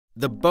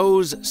The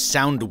Bose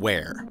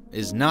SoundWear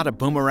is not a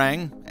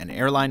boomerang, an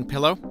airline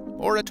pillow,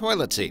 or a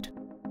toilet seat.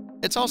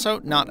 It's also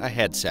not a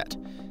headset,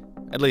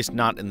 at least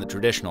not in the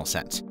traditional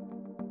sense.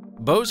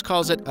 Bose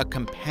calls it a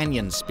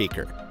companion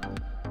speaker.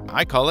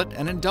 I call it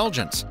an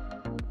indulgence.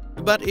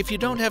 But if you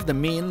don't have the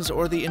means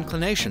or the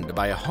inclination to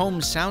buy a home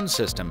sound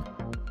system,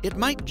 it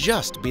might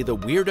just be the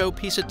weirdo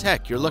piece of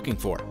tech you're looking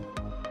for.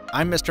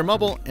 I'm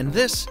MrMobile, and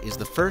this is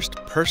the first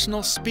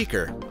personal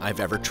speaker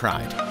I've ever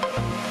tried.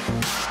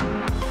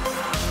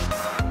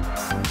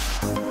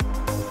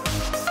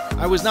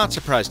 I was not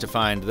surprised to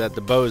find that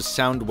the Bose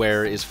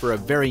SoundWear is for a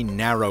very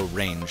narrow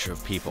range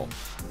of people.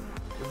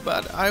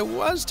 But I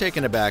was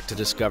taken aback to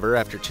discover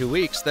after 2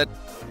 weeks that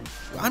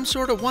I'm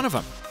sort of one of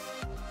them.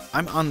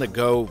 I'm on the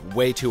go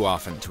way too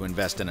often to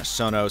invest in a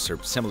Sonos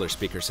or similar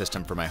speaker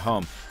system for my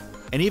home,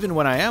 and even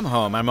when I am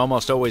home, I'm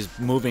almost always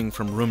moving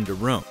from room to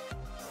room.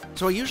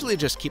 So I usually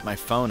just keep my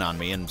phone on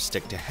me and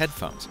stick to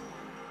headphones.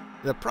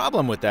 The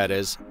problem with that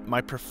is,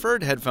 my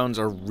preferred headphones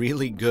are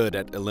really good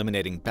at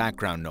eliminating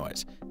background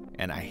noise,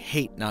 and I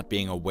hate not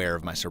being aware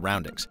of my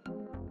surroundings.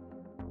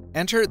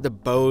 Enter the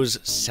Bose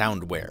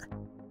SoundWear.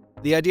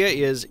 The idea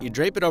is you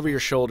drape it over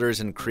your shoulders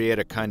and create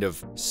a kind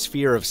of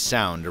sphere of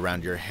sound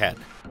around your head.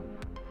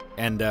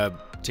 And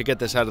to get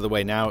this out of the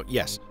way now,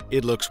 yes,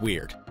 it looks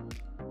weird.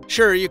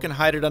 Sure, you can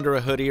hide it under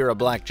a hoodie or a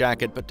black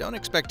jacket, but don't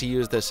expect to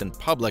use this in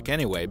public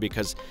anyway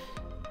because,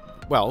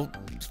 well,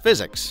 it's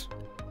physics.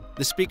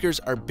 The speakers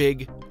are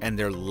big and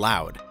they're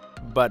loud,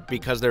 but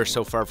because they're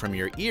so far from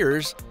your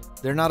ears,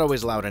 they're not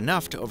always loud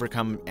enough to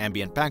overcome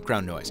ambient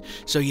background noise.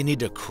 So you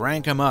need to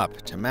crank them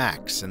up to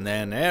max, and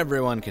then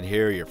everyone can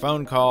hear your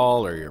phone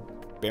call or your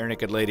Bare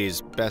Naked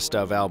Ladies Best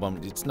Of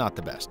album. It's not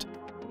the best.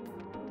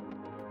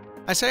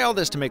 I say all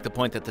this to make the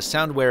point that the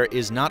SoundWear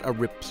is not a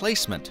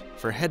replacement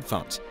for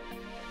headphones.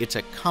 It's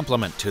a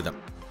complement to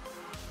them.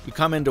 You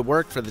come into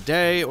work for the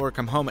day or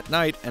come home at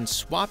night and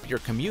swap your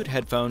commute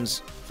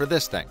headphones for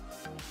this thing.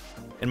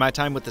 In my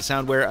time with the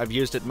SoundWear, I've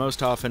used it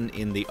most often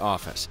in the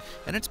office,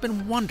 and it's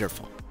been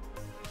wonderful.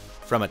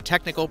 From a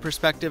technical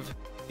perspective,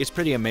 it's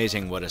pretty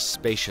amazing what a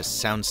spacious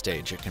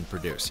soundstage it can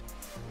produce.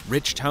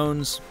 Rich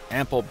tones,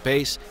 ample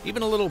bass,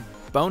 even a little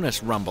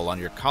bonus rumble on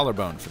your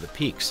collarbone for the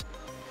peaks.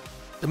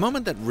 The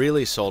moment that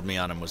really sold me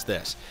on them was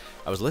this.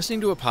 I was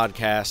listening to a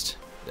podcast,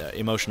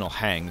 Emotional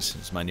Hangs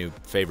is my new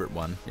favorite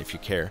one, if you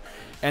care,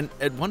 and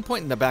at one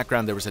point in the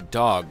background there was a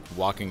dog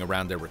walking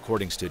around their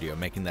recording studio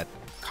making that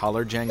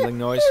collar jangling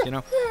noise, you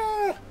know?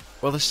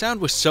 Well, the sound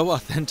was so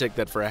authentic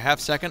that for a half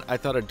second I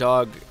thought a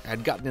dog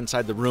had gotten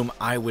inside the room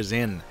I was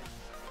in.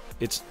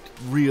 It's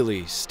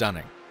really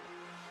stunning.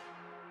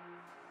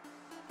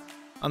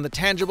 On the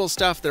tangible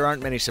stuff, there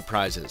aren't many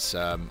surprises.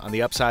 On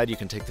the upside, you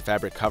can take the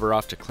fabric cover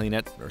off to clean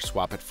it or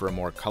swap it for a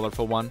more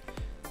colorful one.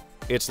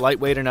 It's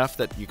lightweight enough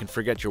that you can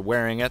forget you're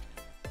wearing it.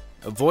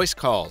 Voice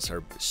calls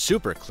are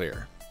super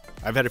clear.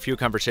 I've had a few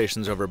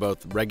conversations over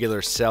both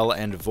regular cell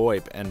and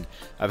VoIP, and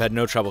I've had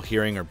no trouble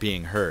hearing or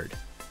being heard.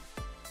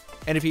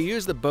 And if you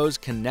use the Bose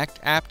Connect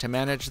app to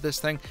manage this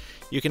thing,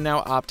 you can now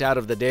opt out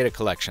of the data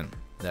collection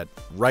that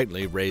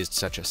rightly raised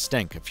such a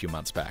stink a few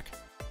months back.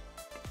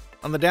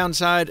 On the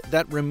downside,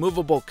 that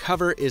removable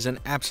cover is an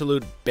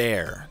absolute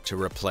bear to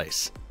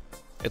replace.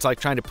 It's like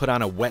trying to put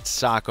on a wet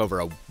sock over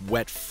a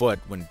wet foot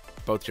when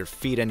both your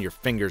feet and your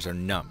fingers are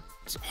numb.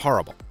 It's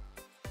horrible.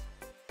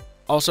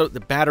 Also, the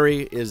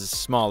battery is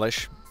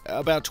smallish.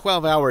 About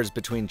 12 hours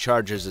between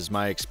charges is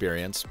my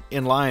experience,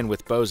 in line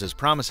with Bose's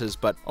promises,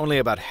 but only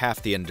about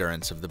half the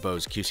endurance of the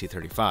Bose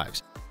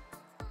QC35s.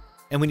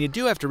 And when you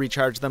do have to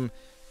recharge them,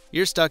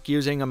 you're stuck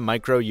using a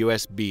micro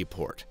USB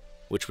port,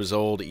 which was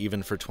old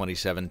even for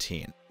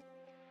 2017.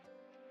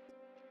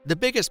 The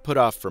biggest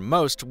put-off for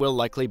most will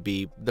likely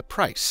be the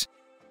price.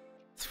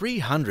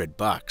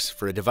 $300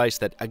 for a device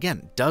that,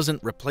 again,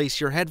 doesn't replace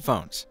your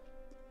headphones.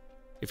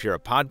 If you're a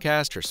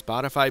podcast or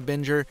Spotify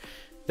binger,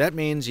 that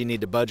means you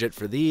need to budget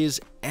for these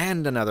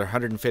and another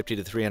 $150 to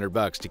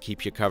 $300 to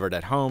keep you covered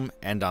at home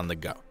and on the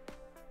go.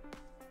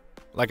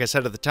 Like I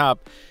said at the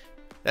top,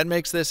 that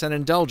makes this an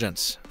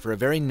indulgence for a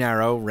very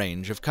narrow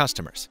range of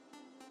customers.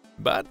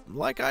 But,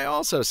 like I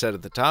also said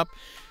at the top,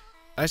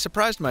 I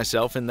surprised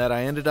myself in that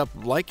I ended up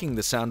liking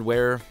the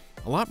SoundWear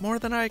a lot more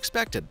than I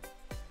expected.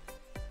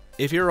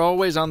 If you're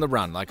always on the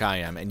run like I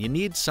am and you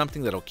need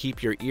something that'll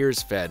keep your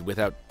ears fed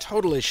without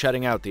totally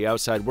shutting out the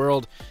outside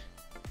world,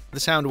 the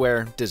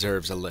SoundWear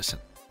deserves a listen.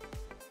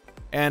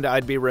 And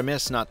I'd be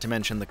remiss not to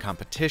mention the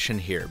competition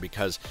here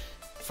because,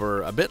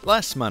 for a bit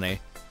less money,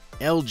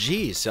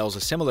 LG sells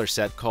a similar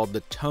set called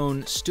the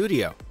Tone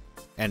Studio,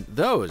 and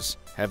those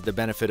have the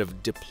benefit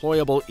of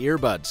deployable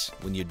earbuds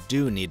when you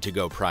do need to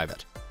go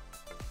private.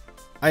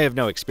 I have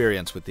no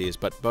experience with these,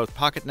 but both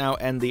Pocketnow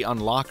and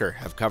TheUnlockr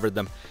have covered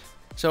them,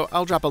 so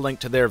I'll drop a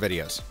link to their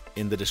videos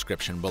in the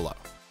description below.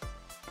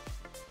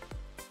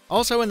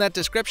 Also in that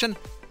description,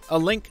 a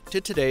link to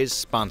today's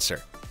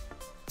sponsor.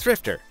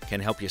 Thrifter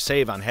can help you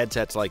save on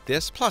headsets like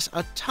this, plus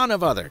a ton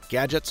of other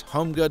gadgets,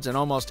 home goods, and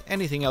almost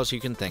anything else you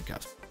can think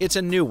of. It's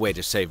a new way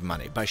to save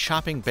money by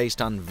shopping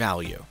based on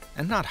value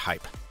and not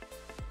hype.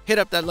 Hit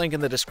up that link in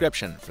the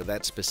description for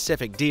that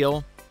specific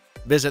deal.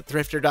 Visit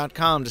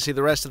thrifter.com to see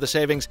the rest of the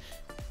savings.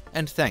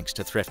 And thanks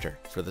to Thrifter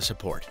for the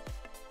support.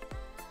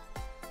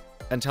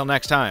 Until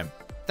next time,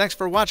 thanks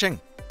for watching.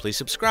 Please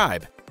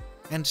subscribe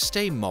and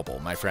stay mobile,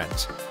 my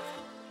friends.